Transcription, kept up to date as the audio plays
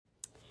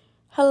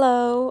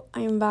Hello, I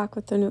am back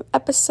with a new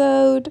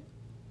episode,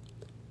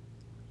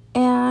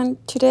 and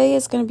today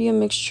is going to be a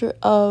mixture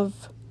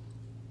of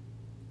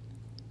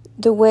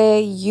the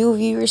way you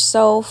view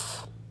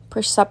yourself,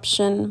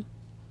 perception,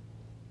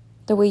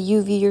 the way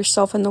you view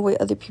yourself, and the way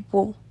other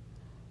people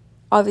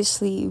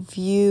obviously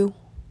view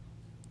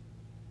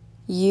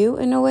you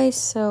in a way,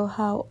 so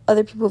how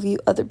other people view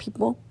other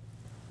people,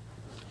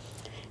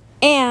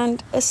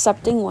 and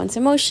accepting one's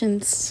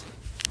emotions,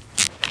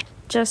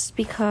 just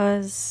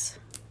because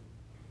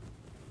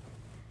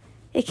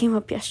it came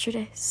up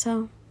yesterday,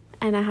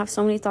 and I have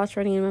so many thoughts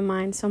running in my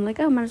mind, so I'm like,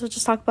 might as well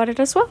just talk about it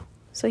as well.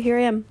 So here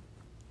I am.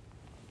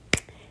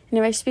 And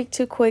if I speak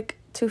too quick,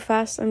 too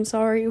fast, I'm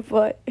sorry,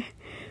 but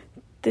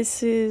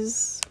this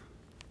is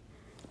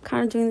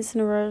kind of doing this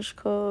in a rush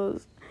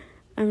because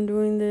I'm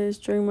doing this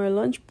during my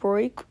lunch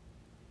break.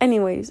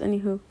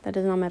 Anywho, that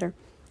does not matter.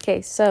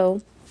 Okay,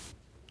 so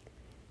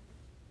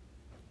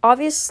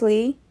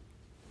obviously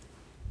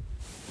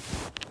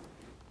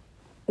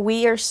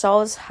we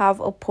ourselves have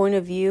a point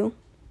of view,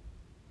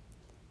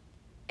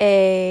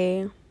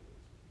 a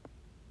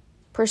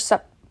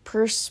perception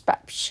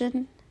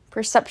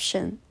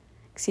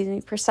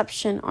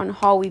on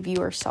how we view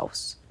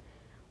ourselves.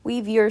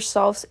 We view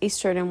ourselves a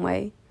certain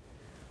way.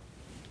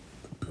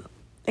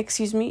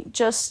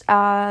 Just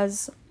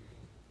as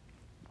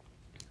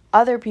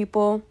other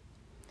people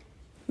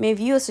may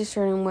view us a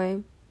certain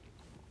way.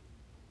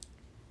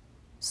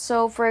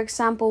 So, for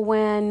example,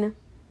 when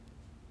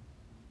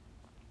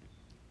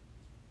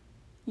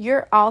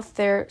you're out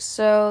there,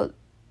 so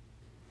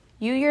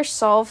you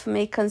yourself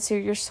may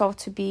consider yourself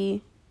to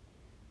be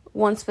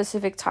one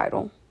specific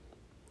title.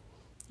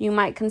 You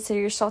might consider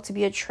yourself to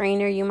be a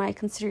trainer. You might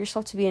consider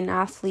yourself to be an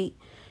athlete.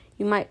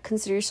 You might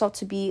consider yourself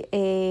to be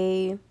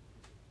a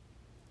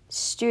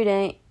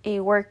student, a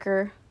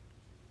worker,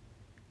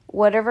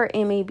 whatever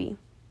it may be.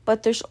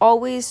 But there's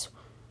always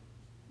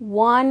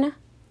one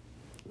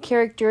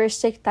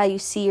characteristic that you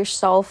see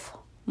yourself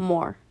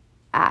more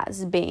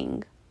as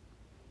being.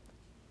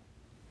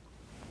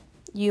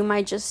 You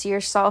might just see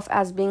yourself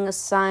as being a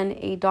son,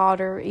 a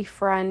daughter, a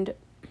friend,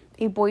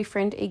 a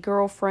boyfriend, a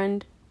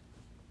girlfriend.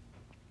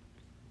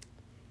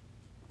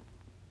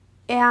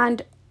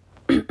 And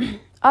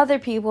other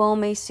people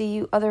may see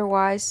you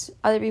otherwise.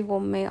 Other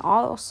people may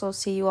also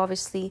see you,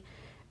 obviously,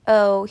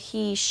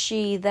 he,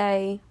 she,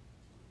 they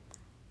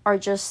are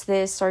just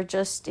this, or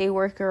just a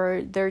worker,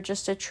 or they're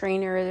just a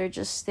trainer, or they're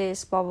just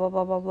this, blah, blah,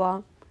 blah, blah,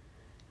 blah.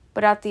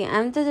 But at the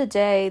end of the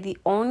day, the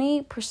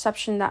only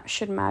perception that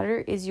should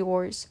matter is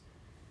yours.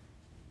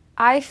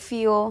 I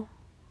feel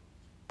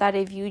that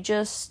if you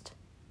just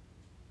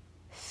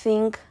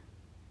think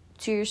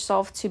to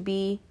yourself to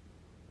be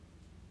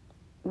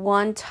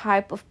one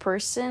type of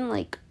person,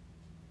 like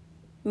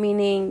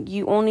meaning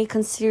you only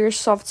consider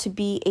yourself to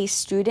be a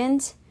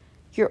student,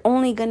 you're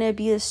only going to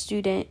be a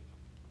student.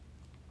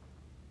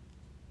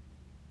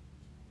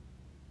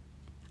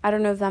 I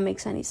don't know if that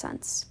makes any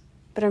sense,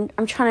 but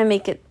I'm trying to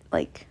make it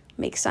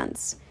make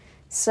sense.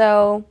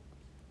 So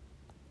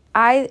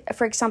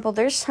for example,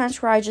 there's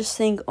times where I just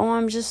think,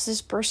 I'm just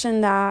this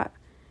person that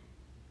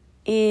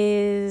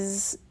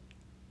is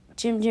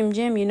gym,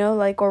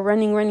 or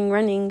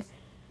running,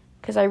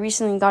 because I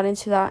recently got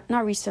into that,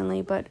 not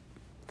recently, but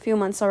a few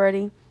months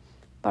already,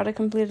 about to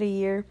complete a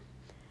year,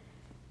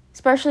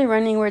 especially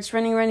running, where it's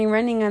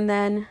running, and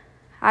then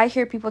I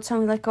hear people tell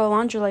me,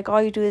 Alondra,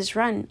 all you do is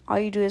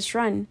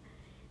run,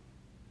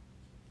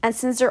 and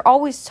since they're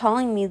always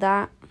telling me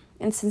that,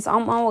 and since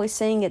I'm always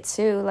saying it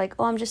too,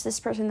 I'm just this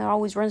person that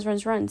always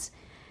runs.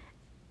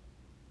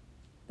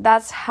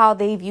 That's how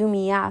they view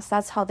me as.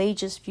 That's how they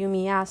just view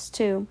me as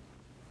too.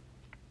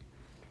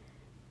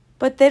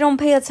 But they don't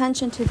pay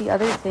attention to the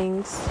other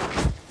things.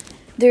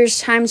 There's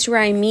times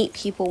where I meet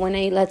people, when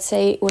I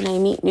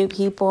meet new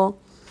people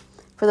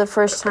for the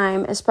first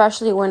time,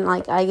 especially when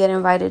I get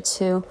invited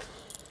to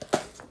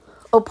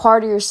a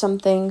party or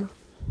something,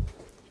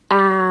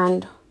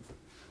 and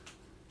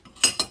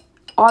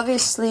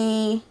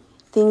obviously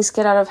things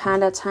get out of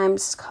hand at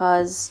times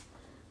because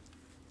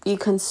you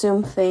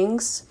consume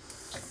things,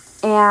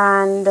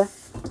 and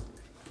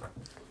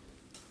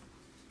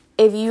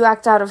if you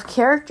act out of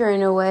character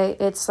in a way,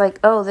 it's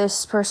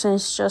this person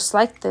is just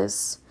like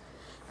this.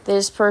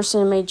 This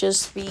person may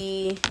just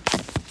be,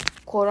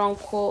 quote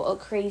unquote, a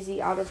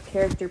crazy out of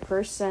character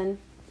person,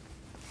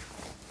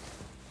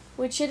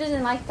 which it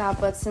isn't like that,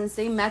 but since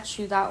they met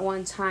you that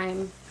one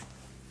time,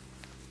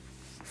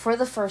 for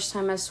the first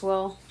time as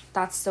well,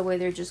 that's the way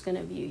they're just going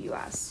to view you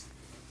as.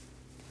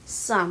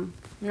 Some.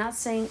 I'm not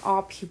saying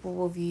all people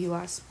will view you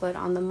as, but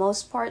on the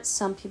most part,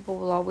 some people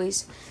will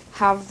always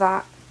have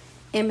that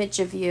image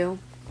of you.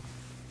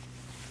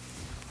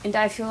 And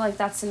I feel like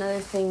that's another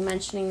thing,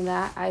 mentioning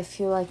that. I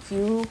feel like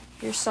you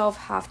yourself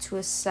have to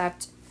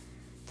accept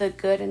the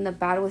good and the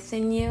bad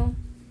within you.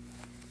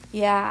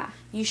 Yeah,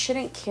 you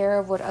shouldn't care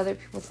of what other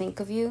people think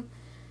of you,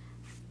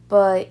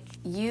 but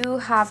you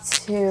have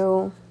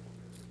to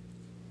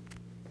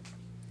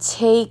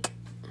take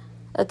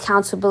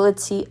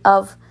accountability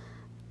of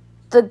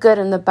the good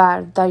and the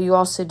bad that you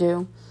also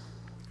do.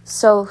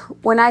 So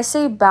when I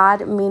say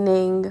bad,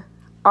 meaning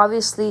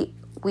obviously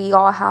we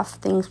all have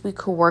things we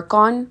could work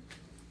on.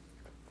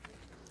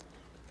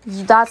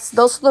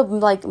 Those are the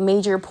like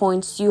major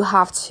points you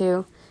have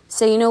to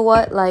say, you know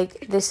what,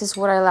 like this is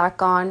what I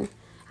lack on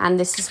and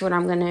this is what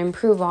I'm going to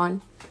improve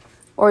on,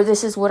 or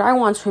this is what I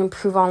want to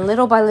improve on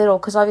little by little,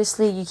 because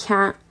obviously you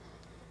can't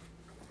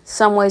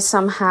some way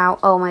somehow,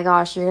 oh my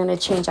gosh, you're going to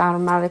change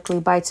automatically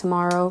by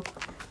tomorrow.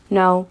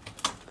 No.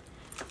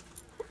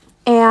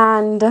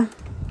 And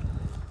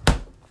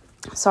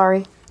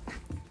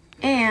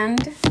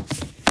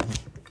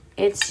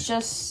it's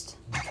just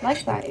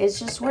like that. It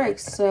just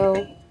works.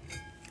 So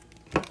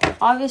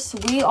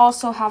obviously we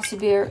also have to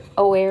be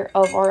aware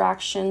of our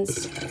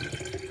actions.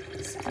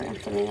 Sorry, I'm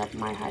filling up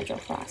my hydro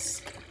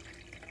flask.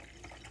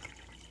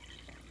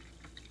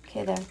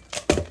 Okay, there.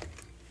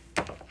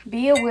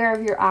 Be aware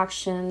of your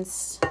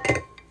actions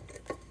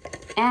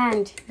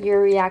and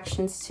your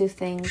reactions to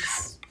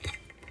things,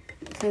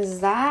 because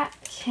that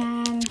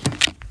can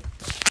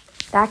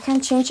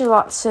change a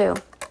lot too.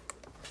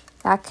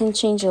 That can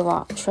change a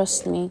lot,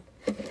 trust me.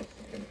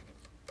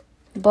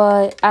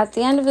 But at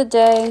the end of the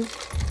day,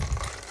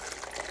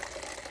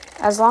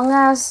 as long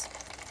as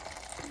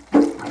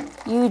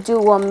you do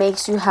what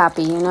makes you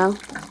happy, you know,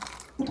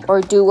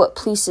 or do what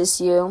pleases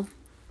you,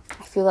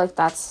 I feel like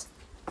that's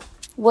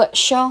what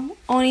shall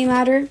only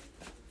matter.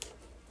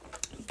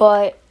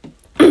 But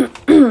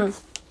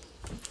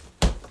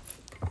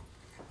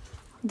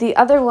the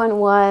other one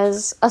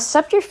was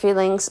accept your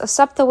feelings,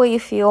 accept the way you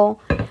feel.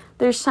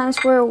 There's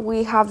times where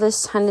we have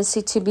this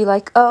tendency to be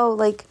like, oh,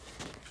 like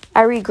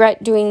I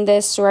regret doing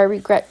this or I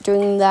regret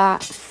doing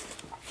that,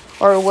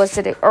 or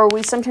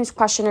we sometimes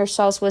question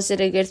ourselves, was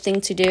it a good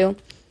thing to do?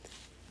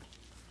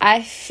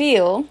 I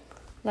feel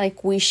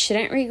like we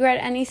shouldn't regret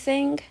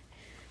anything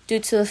due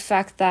to the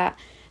fact that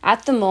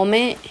at the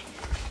moment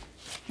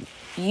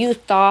you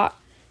thought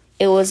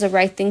it was the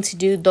right thing to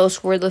do.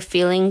 Those were the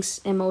feelings,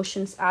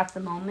 emotions at the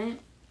moment.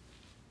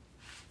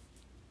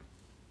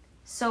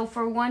 So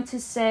for one to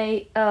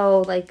say,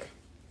 oh, like,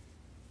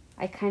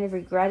 I kind of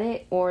regret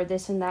it, or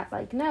this and that,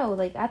 like, no,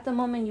 like, at the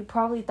moment, you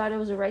probably thought it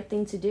was the right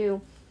thing to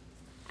do.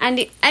 And,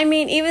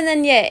 even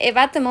then, yeah, if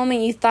at the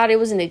moment you thought it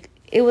wasn't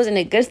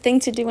a good thing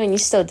to do and you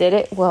still did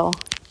it, well,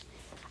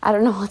 I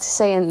don't know what to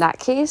say in that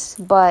case,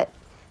 but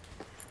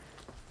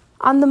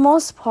on the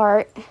most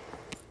part,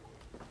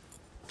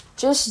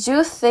 just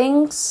do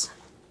things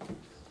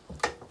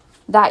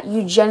that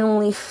you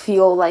genuinely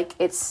feel like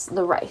it's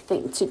the right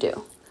thing to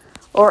do.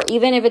 Or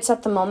even if it's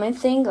at the moment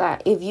thing,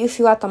 that if you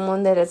feel at the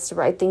moment that it's the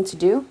right thing to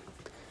do,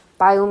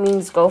 by all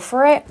means, go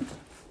for it.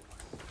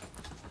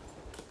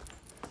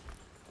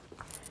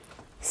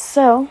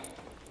 So,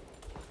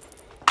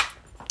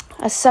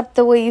 accept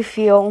the way you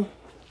feel.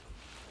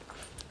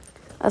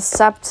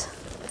 Accept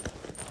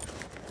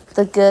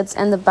the goods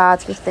and the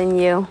bads within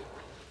you,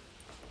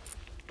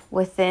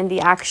 within the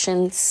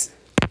actions.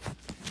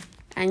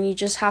 And you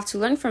just have to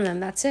learn from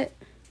them. That's it.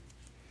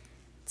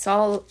 It's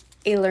all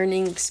a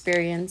learning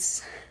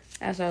experience,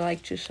 as I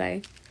like to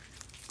say.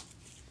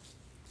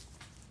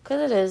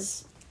 Because it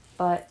is.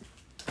 But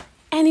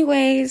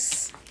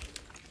anyways,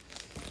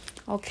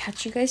 I'll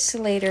catch you guys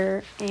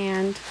later.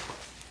 And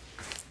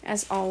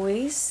as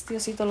always,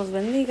 Diosito los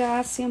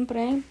bendiga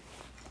siempre.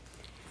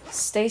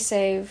 Stay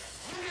safe.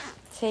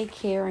 Take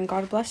care. And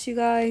God bless you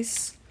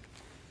guys.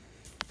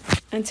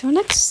 Until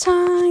next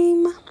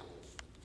time.